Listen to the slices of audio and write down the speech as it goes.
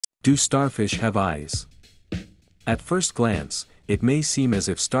Do starfish have eyes? At first glance, it may seem as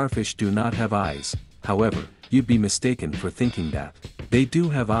if starfish do not have eyes. However, you'd be mistaken for thinking that. They do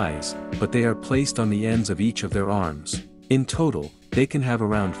have eyes, but they are placed on the ends of each of their arms. In total, they can have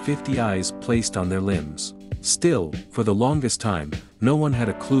around 50 eyes placed on their limbs. Still, for the longest time, no one had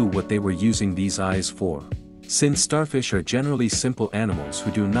a clue what they were using these eyes for. Since starfish are generally simple animals who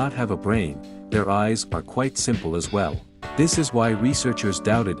do not have a brain, their eyes are quite simple as well. This is why researchers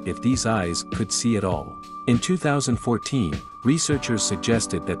doubted if these eyes could see at all. In 2014, researchers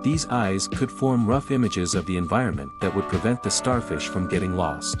suggested that these eyes could form rough images of the environment that would prevent the starfish from getting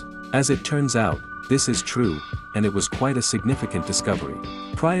lost. As it turns out, this is true, and it was quite a significant discovery.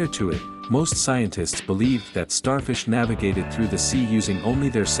 Prior to it, most scientists believed that starfish navigated through the sea using only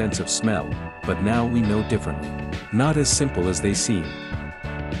their sense of smell, but now we know differently. Not as simple as they seem.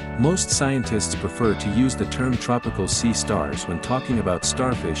 Most scientists prefer to use the term tropical sea stars when talking about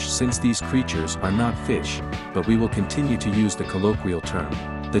starfish since these creatures are not fish, but we will continue to use the colloquial term.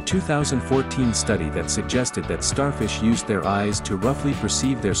 The 2014 study that suggested that starfish used their eyes to roughly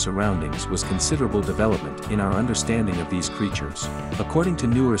perceive their surroundings was considerable development in our understanding of these creatures. According to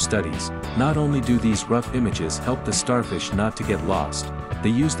newer studies, not only do these rough images help the starfish not to get lost, they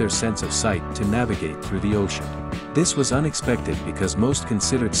use their sense of sight to navigate through the ocean. This was unexpected because most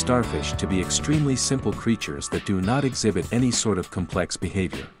considered starfish to be extremely simple creatures that do not exhibit any sort of complex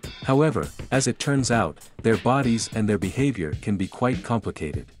behavior. However, as it turns out, their bodies and their behavior can be quite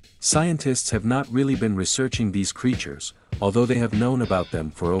complicated. Scientists have not really been researching these creatures, although they have known about them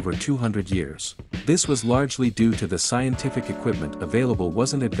for over 200 years. This was largely due to the scientific equipment available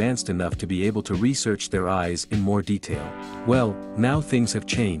wasn't advanced enough to be able to research their eyes in more detail. Well, now things have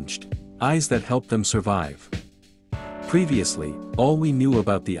changed. Eyes that help them survive. Previously, all we knew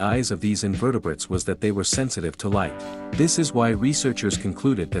about the eyes of these invertebrates was that they were sensitive to light. This is why researchers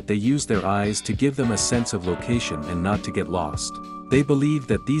concluded that they used their eyes to give them a sense of location and not to get lost. They believed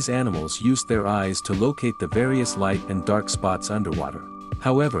that these animals used their eyes to locate the various light and dark spots underwater.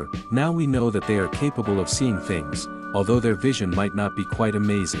 However, now we know that they are capable of seeing things, although their vision might not be quite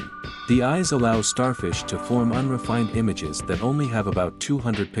amazing. The eyes allow starfish to form unrefined images that only have about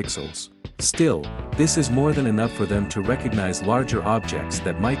 200 pixels. Still, this is more than enough for them to recognize larger objects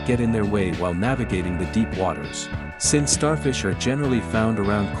that might get in their way while navigating the deep waters. Since starfish are generally found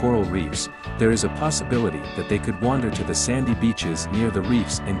around coral reefs, there is a possibility that they could wander to the sandy beaches near the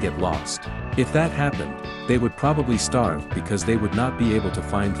reefs and get lost. If that happened, they would probably starve because they would not be able to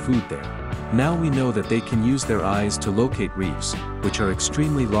find food there. Now we know that they can use their eyes to locate reefs, which are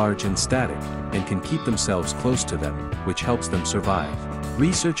extremely large and static, and can keep themselves close to them, which helps them survive.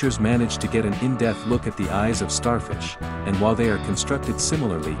 Researchers managed to get an in-depth look at the eyes of starfish, and while they are constructed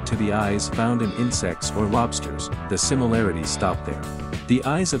similarly to the eyes found in insects or lobsters, the similarities stop there. The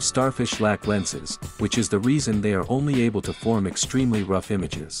eyes of starfish lack lenses, which is the reason they are only able to form extremely rough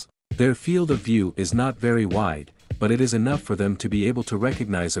images. Their field of view is not very wide, but it is enough for them to be able to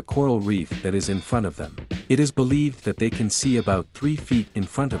recognize a coral reef that is in front of them. It is believed that they can see about 3 feet in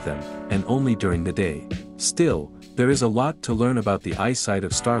front of them, and only during the day. Still, there is a lot to learn about the eyesight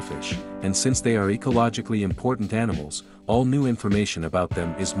of starfish, and since they are ecologically important animals, all new information about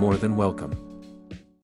them is more than welcome.